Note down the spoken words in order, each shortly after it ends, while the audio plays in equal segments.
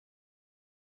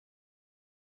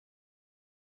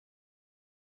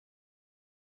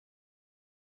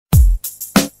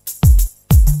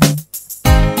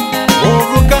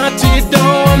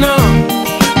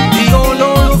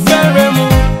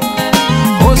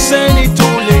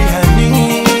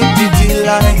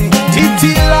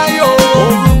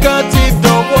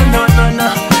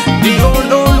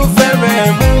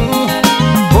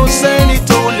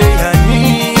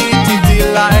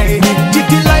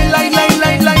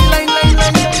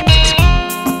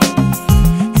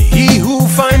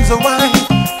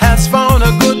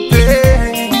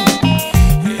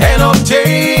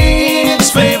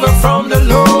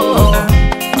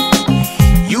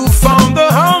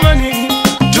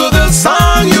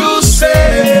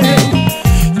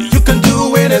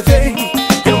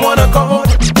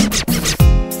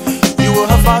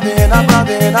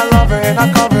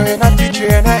a covering, a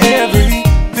teaching, a everything.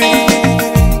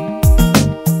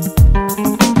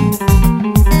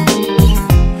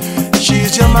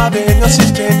 She's your mother, your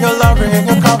sister, your lover,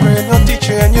 your covering, your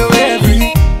teacher, your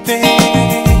everything.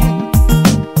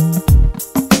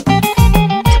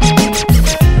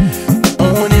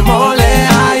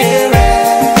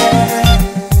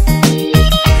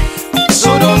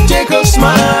 So don't take a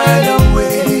smile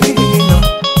away.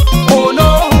 Oh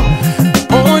no,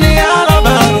 only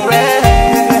Alfred.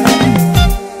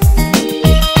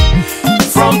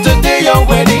 From today your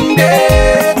wedding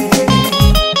day.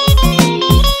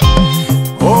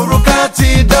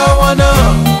 Orukati dawana,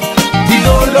 di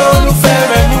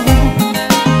olólùfẹ́ mu.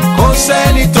 Kò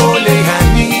sẹ́ni tó lè hàn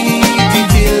ní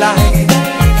títí láé.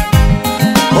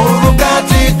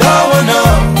 Orukati dawana,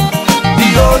 di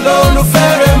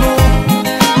olólùfẹ́ mu.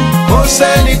 Kò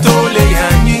sẹ́ni tó lè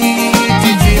hàn ní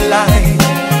títí láé.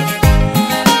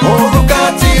 Òrùka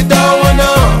ti dánwọ́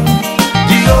náà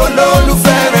di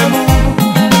olólùfẹ́ mu.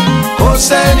 Kò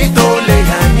sẹ́ni tó lè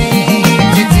hàn ní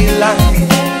títí láé.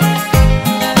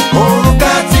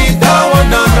 Òrùka ti dánwọ́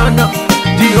náà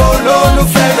di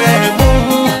olólùfẹ́ mu.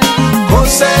 Kò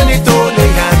sẹ́ni tó lè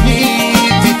hàn ní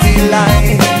títí láé.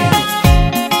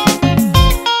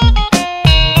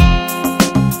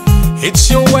 It's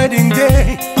your wedding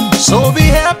day, so be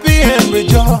happy and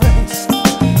rejoice.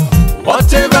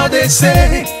 Whatever they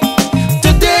say,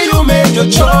 today you made your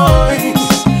choice.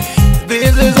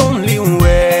 This is only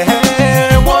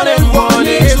where one and one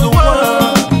is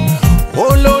one.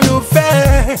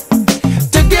 Olólùfẹ́,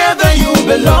 together you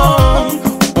belong.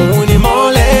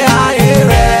 Onímọ̀lẹ̀ ayé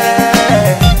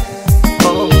rẹ̀.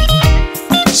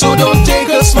 So don't take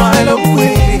a smile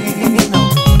away.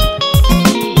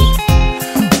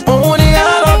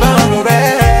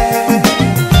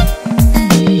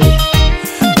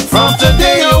 From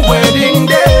today your wedding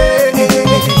day.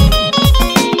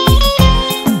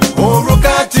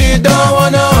 Òrùka ti dánwọ́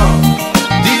náà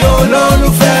di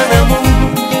olólùfẹ́ mu.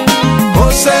 Kò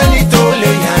sẹ́ni tó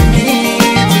lè yàn ní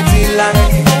títí láé.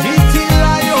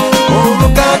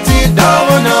 Òrùka ti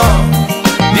dánwọ́ náà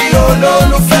di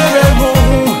olólùfẹ́ mu.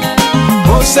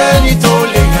 Kò sẹ́ni tó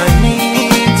lè yàn ní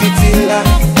títí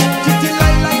láé.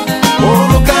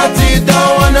 Òrùka ti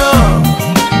dánwọ́ náà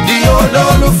di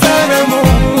olólùfẹ́ mu.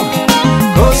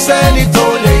 Kò sẹ́ni tó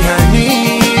lè yàn ní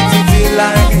títí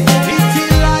láé.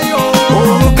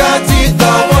 Òrùka ti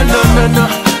dánwọ́ náà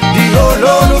di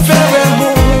olólùfẹ́ mu.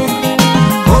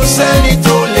 Kò sẹ́ni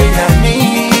tó lè yàn ní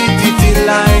títí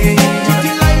láé.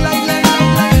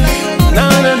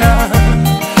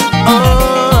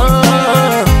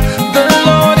 The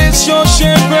Lord is your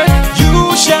shepherd,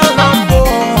 you shall not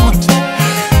want.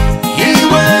 He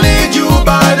will lead you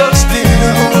by the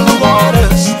still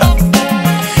waters.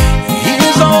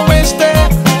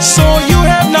 So you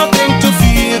have nothing to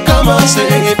fear. Come on,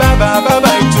 say bye bye bye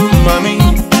bye to mommy,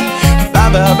 bye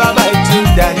bye bye bye to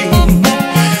daddy.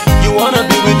 You wanna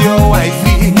be with your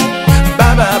wifey,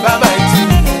 bye bye bye bye to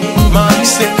mommy.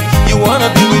 Say you wanna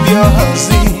be with your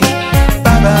husband,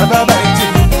 bye bye bye bye to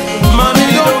mommy.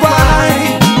 Don't cry,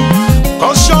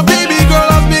 'cause your baby girl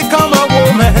has become a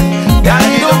woman.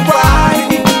 Daddy, don't cry,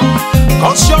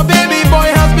 'cause your baby boy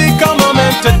has become a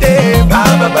man today.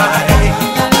 Bye bye bye.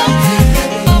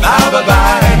 Bye bye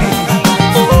bye,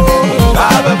 oh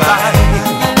bye bye bye,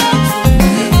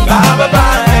 bye bye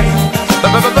bye, bye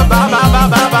bye bye bye bye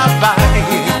bye bye bye,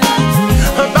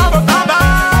 bye bye bye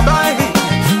bye,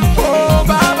 oh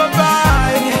bye bye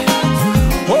bye,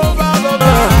 oh bye bye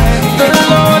bye. The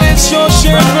Lord is your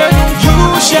shepherd, you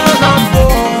shall not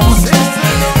want.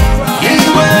 He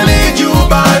will lead you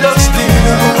by the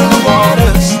still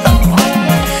waters.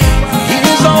 He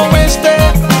is always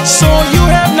there, so you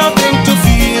have nothing to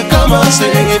fear. Come on,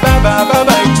 say bye bye bye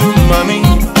bye to mommy,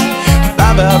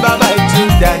 bye bye bye bye to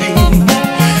daddy.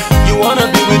 You wanna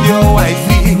be with your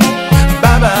wifey,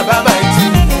 bye bye bye bye to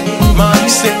mommy.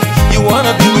 Say you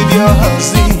wanna be with your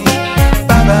husband,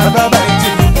 bye bye bye bye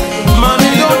to mommy.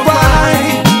 Don't cry,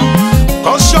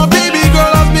 'cause your baby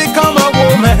girl has become a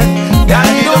woman.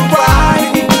 Daddy, don't cry,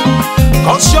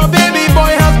 'cause your baby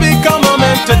boy has become a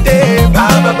man today.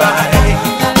 Bye bye bye,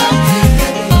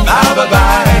 bye bye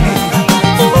bye.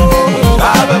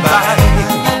 Bye bye bye,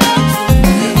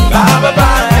 bye bye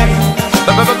bye,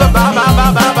 bye bye bye bye bye bye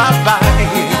bye bye bye,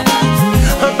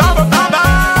 bye bye bye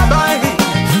bye,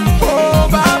 oh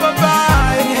bye bye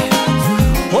bye,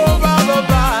 oh bye bye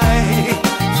bye.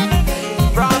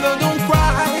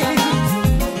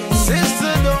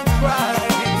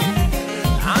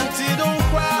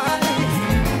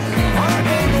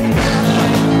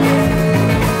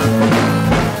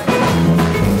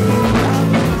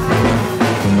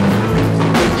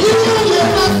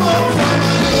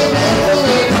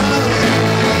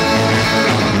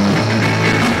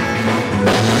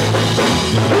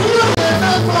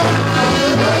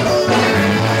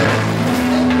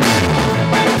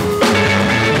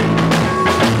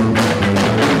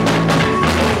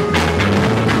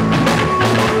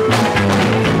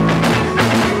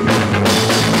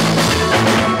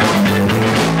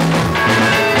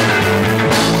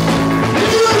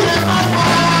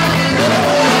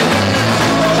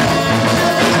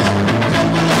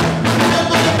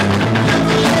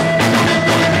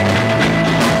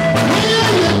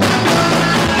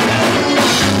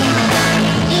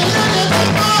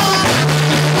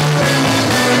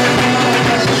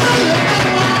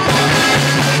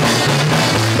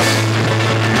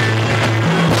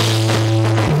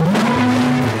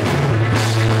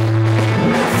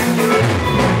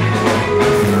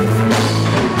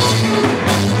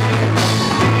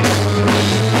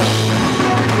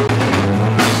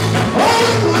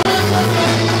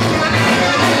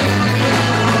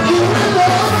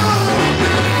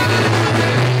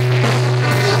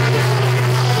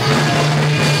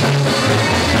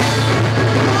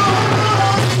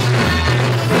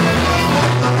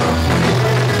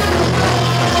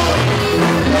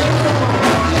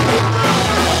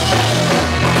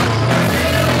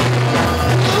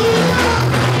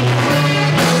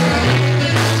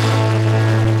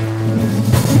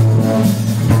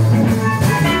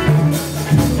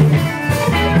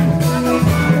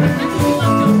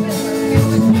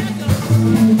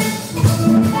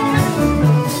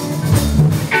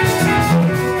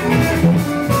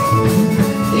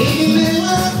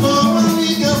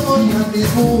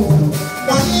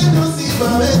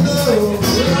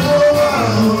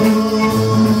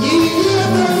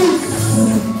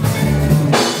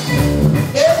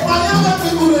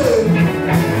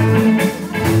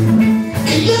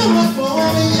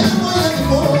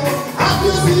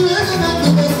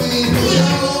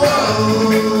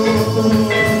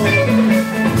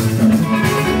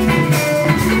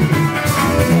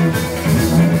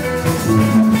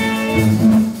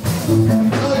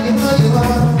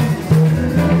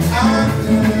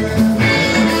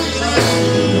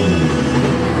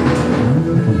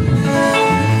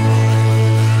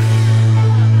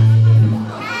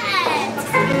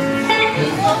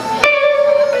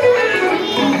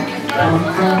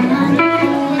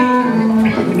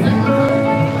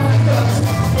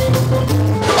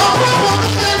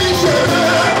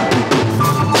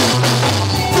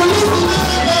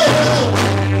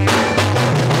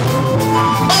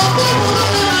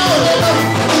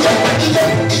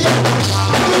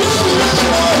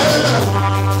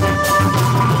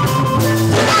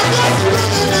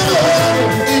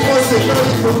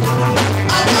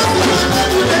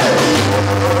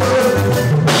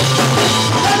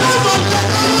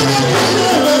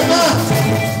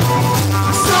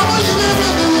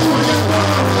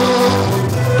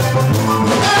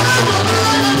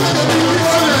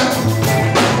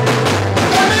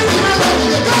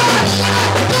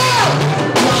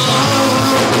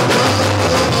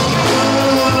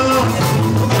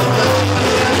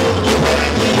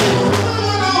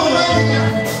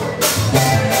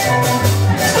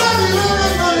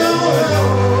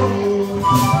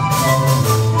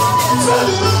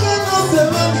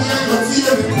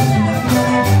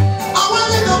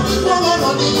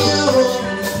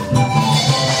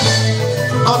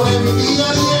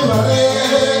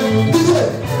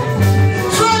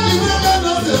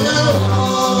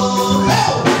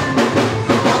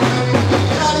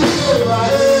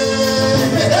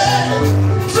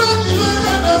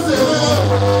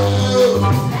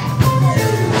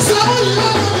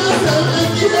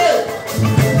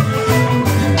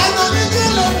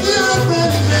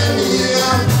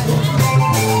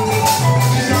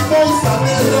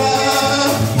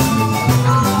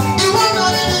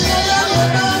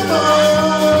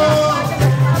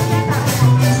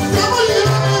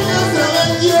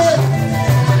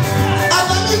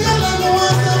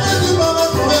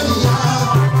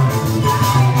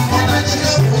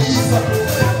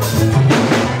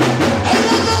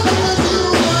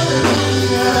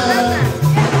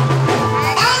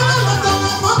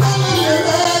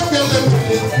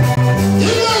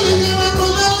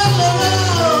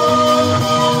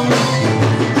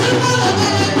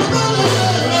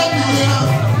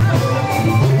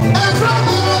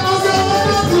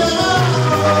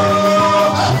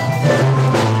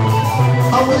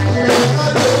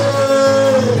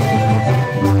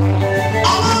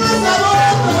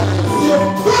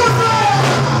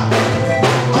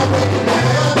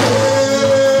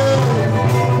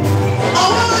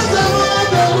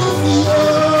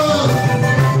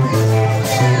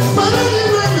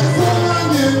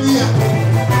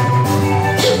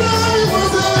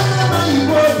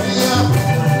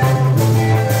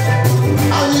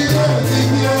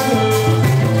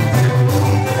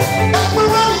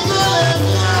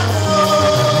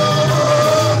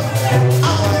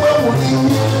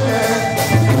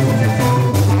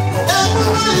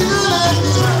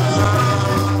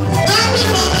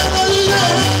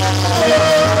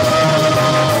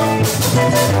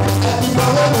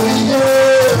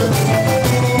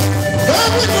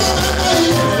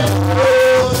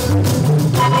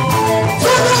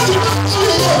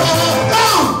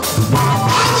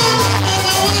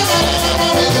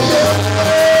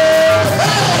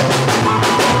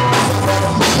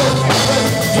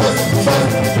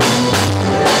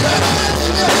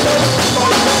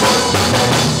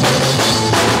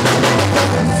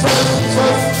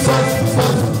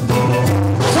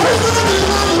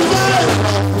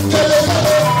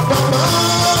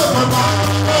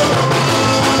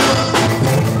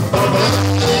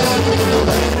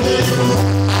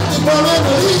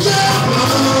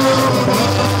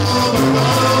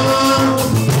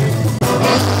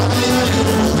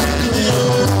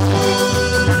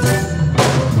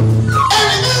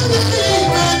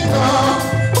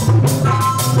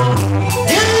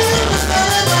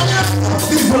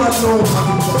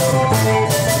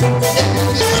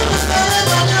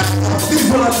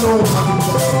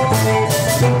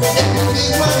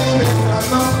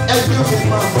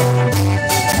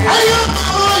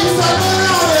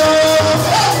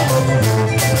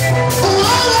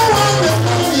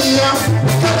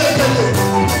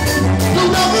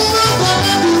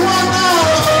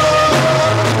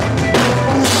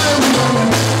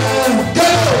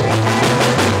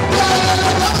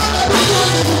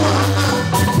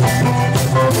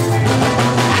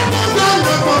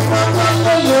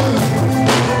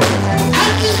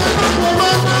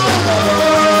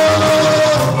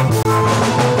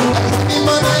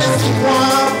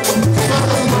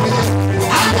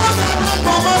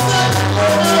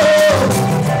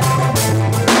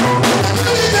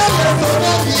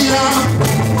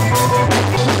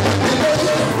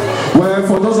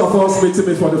 Meeting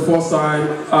me for the first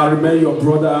time, I remember your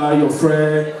brother, your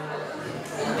friend,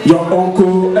 your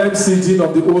uncle, MC Dean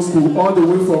of the old school, all the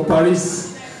way from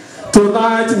Paris.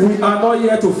 Tonight, we are not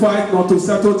here to fight, nor to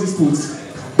settle disputes.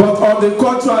 But on the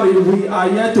contrary, we are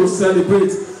here to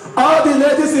celebrate. All the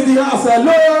ladies in the house,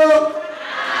 hello!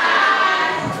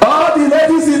 All the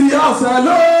ladies in the house,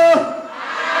 hello!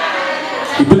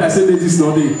 You be like say ladies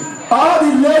no dey. All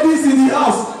the ladies in the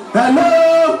house,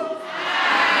 hello!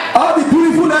 All the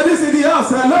beautiful ladies in the house,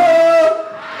 hello!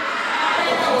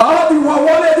 All the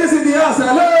wawa ladies in the house,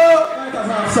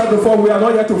 hello! I've said before, we are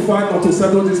not here to fight or to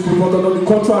settle this people, but on the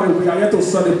contrary, we are here to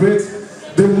celebrate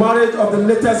the marriage of the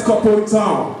latest couple in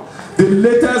town. The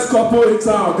latest couple in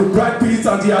town, the Brad Pitt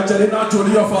and the Angelina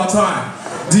Jolie of our time,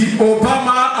 the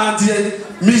Obama and the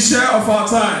Michelle of our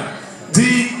time,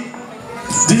 the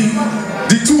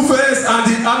Two-Face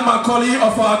and the Anne Macaulay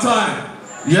of our time.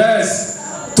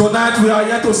 Yes, tonight we are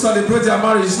here to celebrate their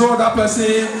marriage. No other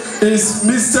person is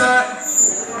Mr.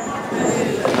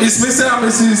 and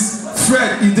Mrs.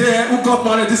 Fred Ide, who got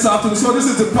married this afternoon. So this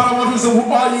is the paramount reason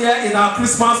we're all here in our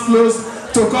Christmas clothes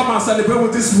to come and celebrate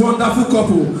with this wonderful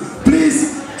couple.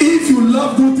 Please, if you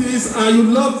love good things and you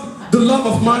love the love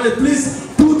of marriage, please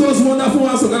put those wonderful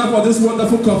hands together for this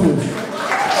wonderful couple.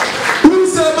 Who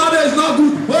said marriage is not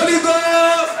good? Holy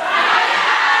Ghost!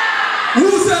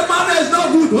 Who said marriage is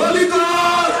not good? Holy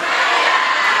Ghost!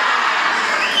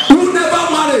 Who never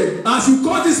married? As you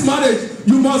call this marriage,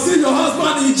 you must see your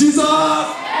husband in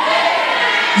Jesus.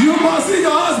 You must see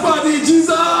your husband in Jesus.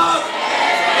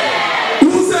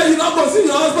 Who said you not go see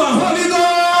your husband? Holy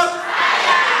Ghost.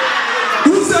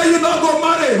 Who said you not go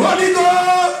marry? Holy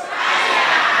Ghost.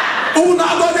 Who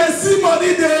not go to see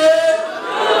money there?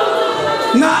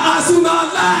 Now as you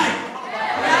not like.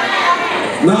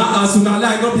 Now as you not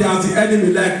like, not be as the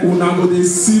enemy like. Who not go to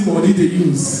see money they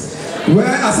use? Well,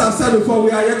 as I've said before,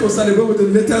 we are here to celebrate with the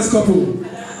latest couple.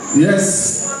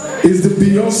 Yes. Is the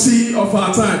Beyonce of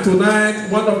our time. Tonight,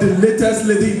 one of the latest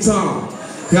lady in town.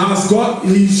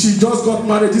 She just got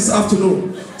married this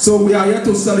afternoon. So we are here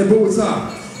to celebrate with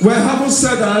her. Well, having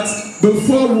said that,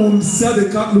 before we set the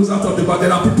cat loose out of the bag,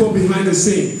 there are people behind the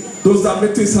scene, those that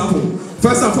make things happen.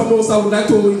 First and foremost, I would like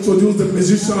to introduce the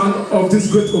musician of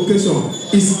this great occasion.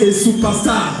 He's a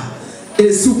superstar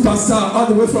all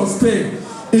the way from Spain.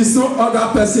 It's no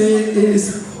other person,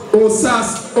 is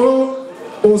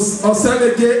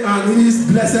Oselege and his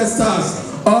blessed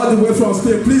stars all the way from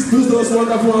Spain. Please put those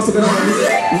wonderful ones together.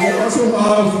 We also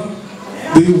have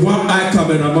the one-eye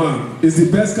cameraman. He's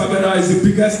the best camera, he's the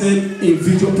biggest name in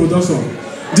video production.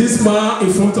 This man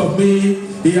in front of me,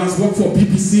 he has worked for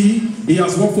BBC, he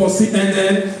has worked for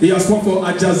CNN, he has worked for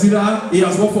Al Jazeera, he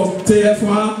has worked for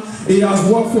TF1, he has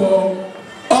worked for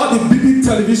all the big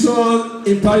television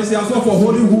in Paris, he has worked for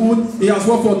Hollywood, he has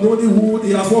worked for Nollywood,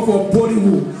 he has worked for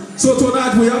Bollywood. So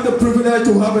tonight we have the privilege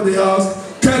to have in the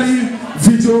house Kelly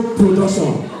Video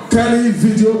Production. Kelly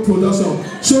Video Production.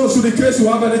 So in case you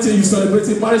have anything you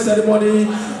celebrating, marriage ceremony,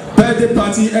 birthday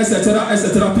party, etc.,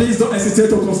 etc., please don't hesitate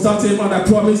to contact him, and I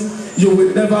promise you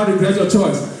will never regret your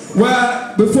choice.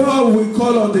 Well, before we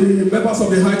call on the members of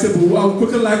the high table, I would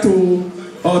quickly like to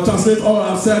translate all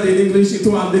I've said in English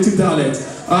into our native dialect.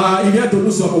 Il vient de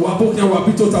nous sommes wa bokia wa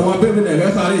pitota wa bebe ne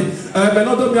rekari.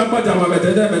 Maintenant do mi apaja wa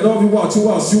medede me do vi wa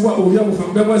tuwa siwa o ye wo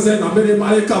kan be wese na mere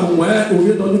mare ka mo o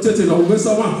ye do nu tete na o be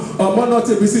so ma. Omo no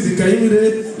te bisi di kan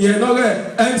ire ye no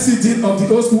re MC Dean of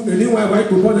the old school eni wa wa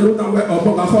ko bo ne ru na we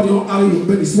omo ga for yo ari yo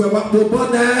be ni siwa wa ko bo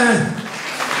ne.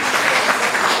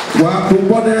 Wa ko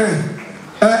bo ne.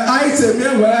 Ai te me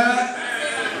we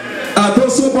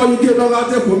adoso bo you get no ga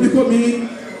te ko mi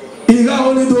Iga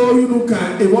only do you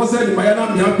can. It wasn't the Mayana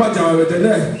Miapaja with the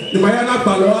leg. The Mayana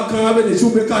Baloa can have a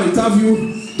shoemaker interview.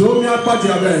 Do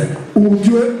Miapaja,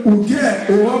 Uge,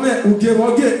 Uome, Uge,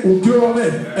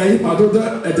 and Madoda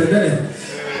at the leg.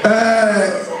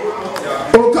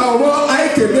 Okawa, I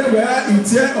came where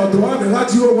it's yet or the one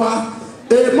that you are.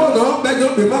 A mono, beg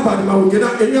up the map and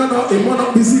Maugena, and you know, a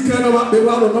mono busy kind of the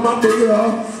one of Mama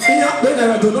Pedro. Ia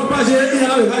better to no paget,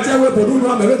 Ia, that's a way for do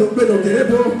not have to pay the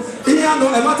Gerebo. Ia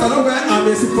no, a matter of where I'm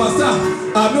a superstar.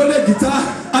 I'm only guitar,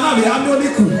 and I'm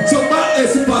only cool. So, but a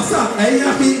superstar,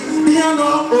 Ia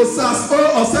no,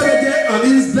 Oselege and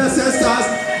his blessed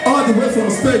stars all the way from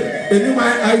Spain. And you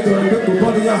might idol the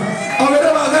body. Over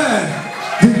there,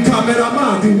 the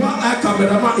cameraman, the one-eye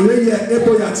cameraman, he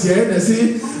able to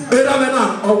see.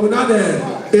 Eramena omuna de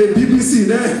BBC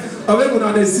ne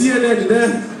awemuna de CNN ne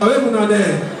awemuna de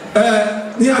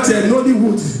ni ate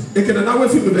Nollywood ekena na we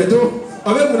film bedo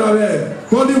awemuna we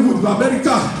Hollywood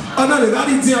America ana le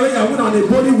gadi tin awe ya wuna de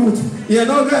Bollywood ye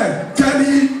no ge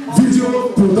Kelly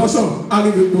Video Production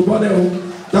ali we go bode o.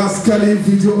 That's Kelly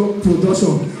Video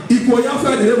Production. Iko ya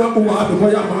fe de ba ko wa be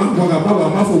boya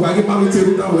ma fo wa ge ma mi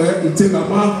teru na we itega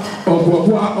ma ogbo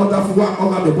oda fu wa o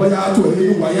ga be boya to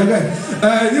e wa ye ge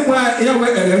ni wa ya we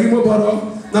ere mo boro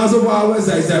na so wa we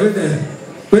sai ne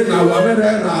when I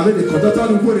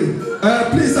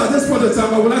please, at this point in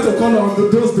time, I would like to call on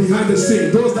those behind the scene,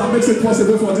 those that makes it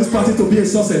possible for this party to be a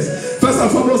success. First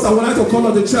and foremost, I would like to call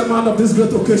on the chairman of this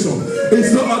great occasion.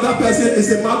 It's no other person,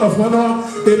 it's a man of honor,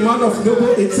 a man of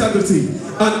noble integrity,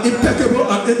 an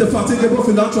impeccable and indefatigable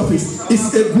philanthropist.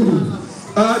 It's a guru.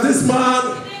 This man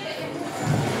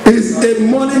is a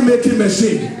money-making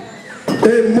machine.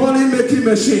 A money-making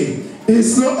machine.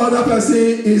 It's no other person.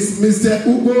 It's Mr.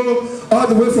 Ugo, all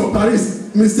the way from Paris.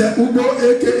 Mr. Ugo,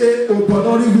 aka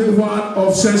Obonorive one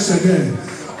of Shenshagen.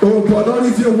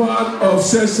 Obonorive one of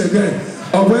Shenshagen.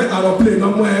 Ọ̀wẹ́ aeroplane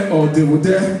ọmọ ẹ̀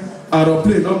ọ̀dẹ̀wòdẹ́.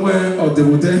 Aeroplane ọmọ ẹ̀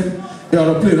ọ̀dẹ̀wòdẹ́.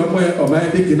 Aeroplane ọmọ ẹ̀ ọ̀mọ ẹ̀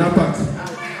ní kidnapper.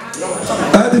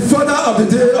 The father of the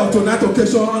day of tonight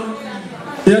occasion.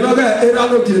 Yenoga era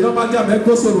loge no magia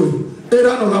megosoro.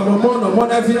 Era no gamomo no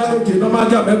monavia loge no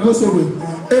magia megosoro.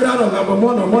 Era no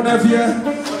gamomo no monavia.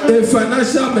 A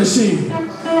financial machine.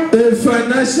 A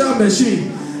financial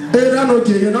machine. Era no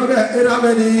ge yenoga era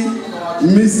many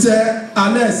Mr.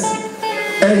 Alex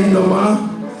Einoma.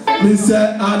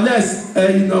 Mr. Alex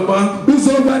Einoma.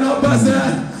 Uzo wana pase.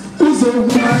 Uzo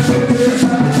wana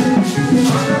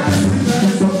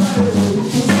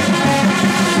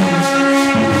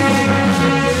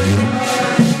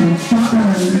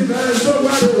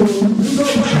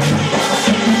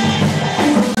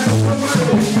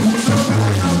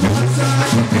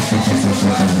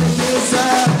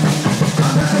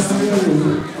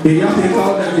et il y a des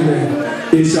cas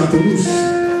et Châteaurouge,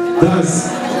 that's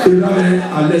Irame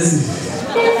Alessi.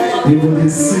 You will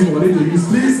see what it is.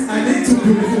 Please, I need 2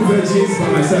 beautiful virgins by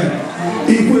my side.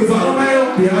 If we follow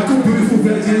there are 2 beautiful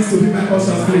virgins to be my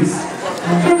ushers, please.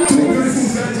 2 beautiful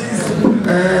virgins.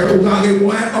 Ugage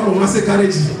boy, I'm a secretary.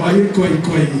 Oye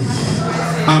koi.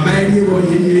 Amani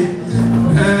boye.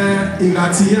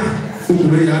 Ingatia.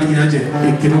 Ugbe yari yaje.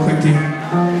 Ekinokake.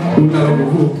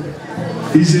 Unalobo.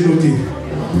 Ijenoke.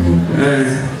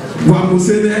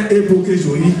 Wamusene epoke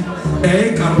joyi.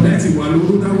 Caronetti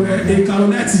waluru nawe.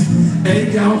 Caronetti.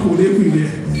 Ga okole kwile.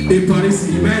 Paris.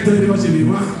 Imedere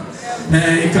ojelewa.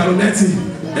 Caronetti.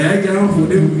 Ga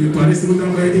okole kwile. Paris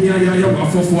nawe. Ya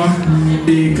wafofwa.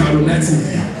 Caronetti.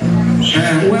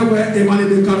 Wewe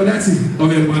Emmanuel Caronetti.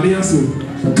 Of Emmanuel so.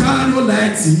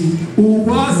 Caronetti.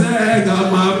 Uwaze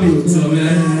gamami utome.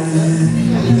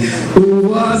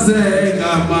 Uwaze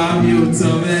gamami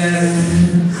utome.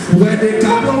 When the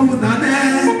caro nane,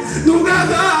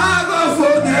 nugaga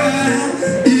agofone,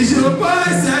 ijo boy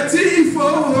setifo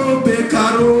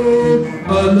bekaro,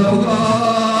 ologo.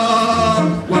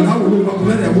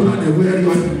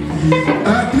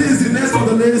 Please, the next on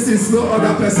the list is no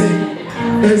other person.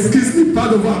 It's Kisly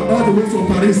Padova all the way from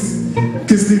Paris.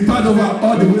 Kisly Padova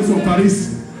all the way from Paris.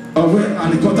 Away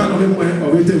and the quarter of him went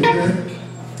away there.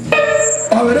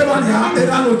 Already one here,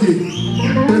 Eranoki,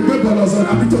 the people of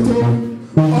Zonabitoto.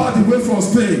 All the way from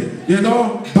Spain, you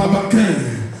know, Baba Ken,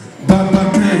 all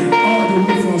the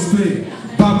way from Spain,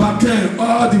 Baba Ken,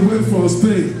 all the way from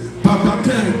Spain, Baba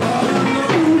Ken, all the way.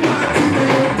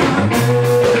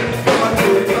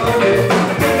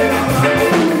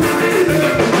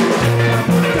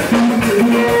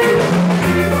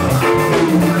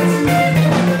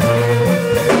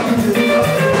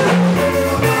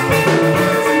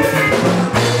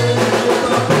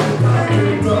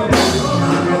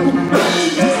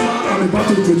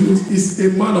 Is a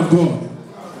man of God,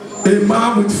 a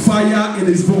man with fire in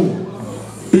his bone.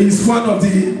 He is one of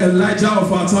the Elijah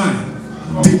of our time,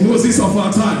 the Moses of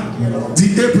our time,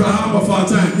 the Abraham of our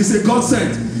time. He's a God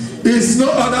sent. It's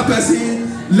no other person.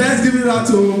 Let's give it out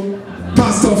to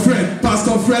Pastor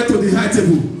Fred to the high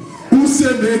table. Who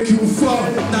say make you fall?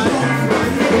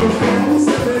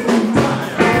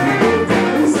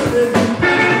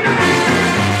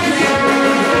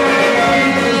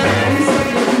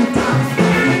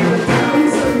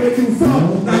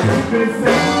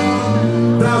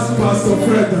 That's Pastor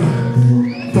Fred.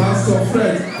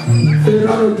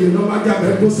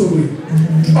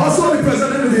 Also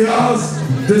represented in the house,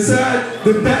 they said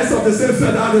the best of the same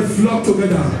feather, they flock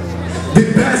together.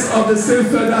 The best of the same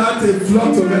feather, they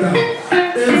flock together.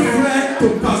 A friend to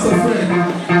Pastor Fred.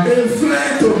 A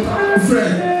friend to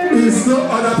Fred is no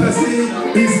other person,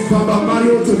 is Baba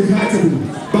Mario to the high table.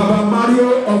 Baba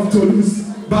Mario of Toulouse.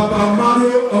 Baba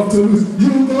Mario of Toulouse.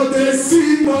 You go there,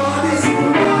 see money.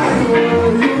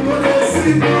 You go there,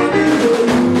 see money.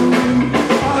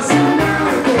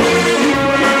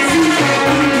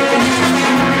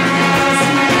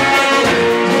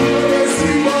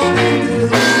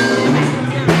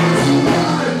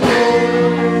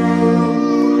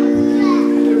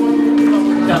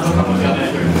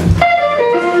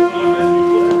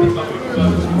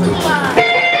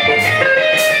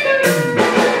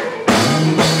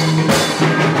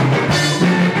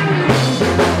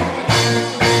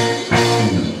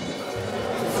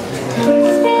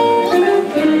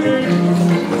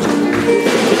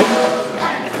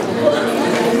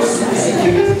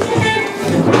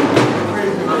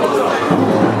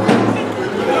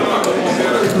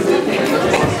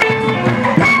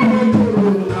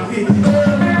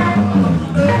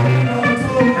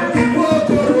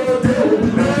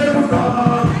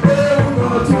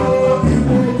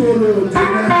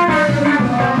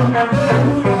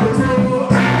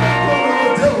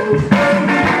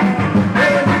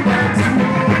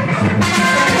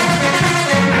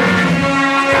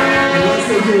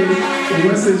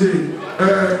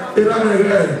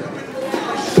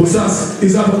 Osas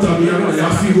is about a million. You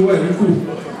have to go and cool.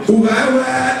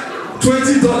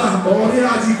 $20 or the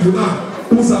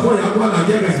Usabo Yagwana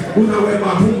Gere, Unawe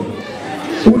Mabu,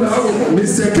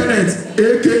 Mr. Kenneth,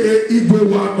 aka Igwe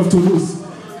one of Toulouse.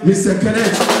 Mr.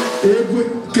 Kenneth,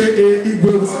 aka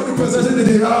Igwe. So the president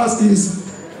in the house is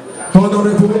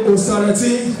Honorable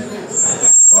Osarati,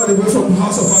 all the way from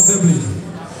House of Assembly.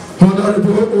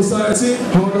 Honorable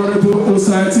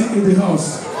Osarati in the house.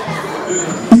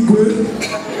 Igwe.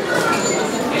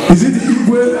 Is it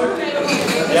Igwe?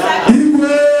 Yeah.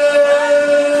 Igwe!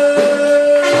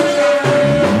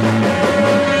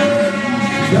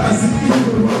 That's the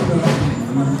Igwe one.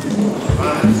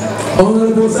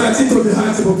 Honorable Osarati to the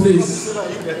high table, please.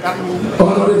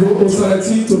 Honorable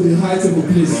Osarati to the high table,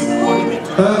 please.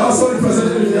 Also the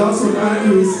president in the house is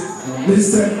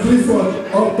Mr. Clifford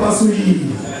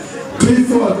Opasui.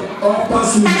 Clifford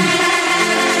Opasui.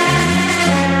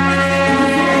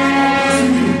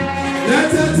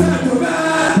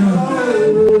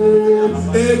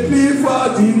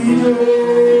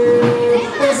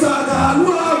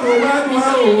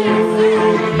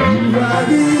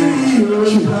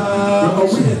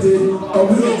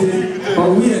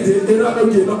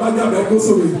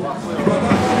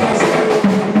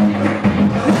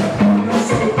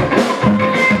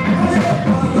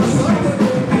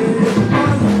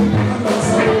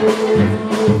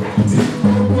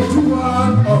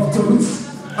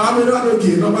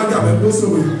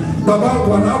 Baba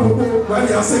wana wo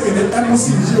wali aseke de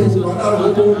MC jo wana wo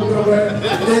ya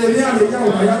ya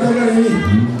ni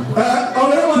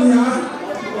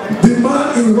the man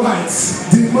in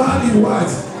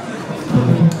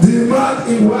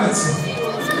white,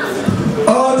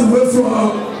 all the way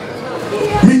from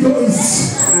Middle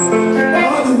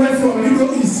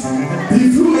East, He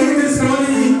flew in this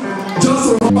morning just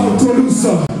about Toulouse,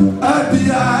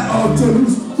 FBI of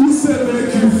Toulouse. Who said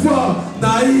make you fall?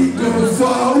 Now he go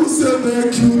fall. Who said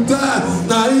make you die?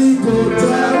 Now he go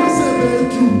die. Who said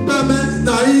make you bam?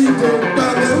 Now he go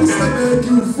bam. Who said make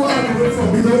you fall away from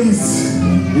Middle East?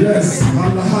 Yes,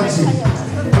 Alahaji.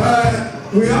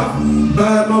 We have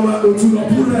Mama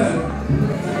Otulopure.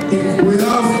 We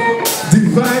have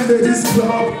Divine Ladies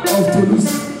Club of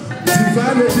Toulouse.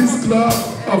 Divine Ladies Club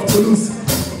of Toulouse.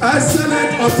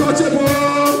 Excellent, untouchable.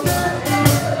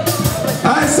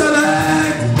 Excellent.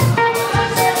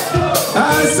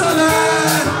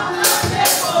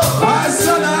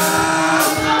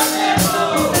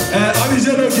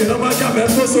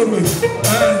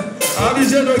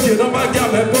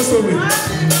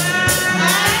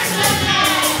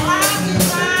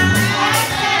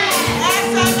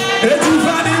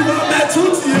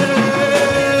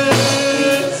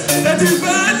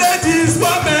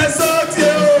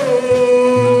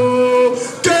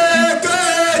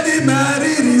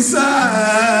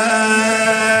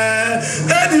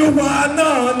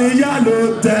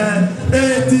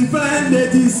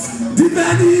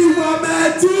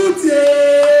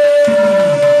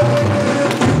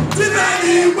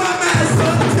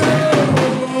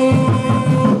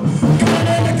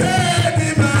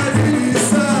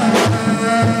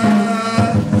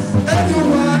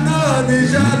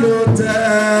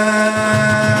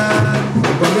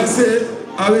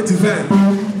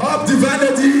 Up divine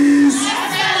ladies!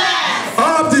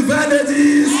 Up divine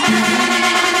ladies!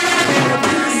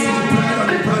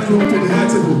 To the high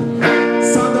table.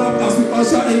 Stand up as we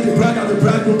usher in the bride and the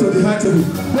bridegroom to the high table.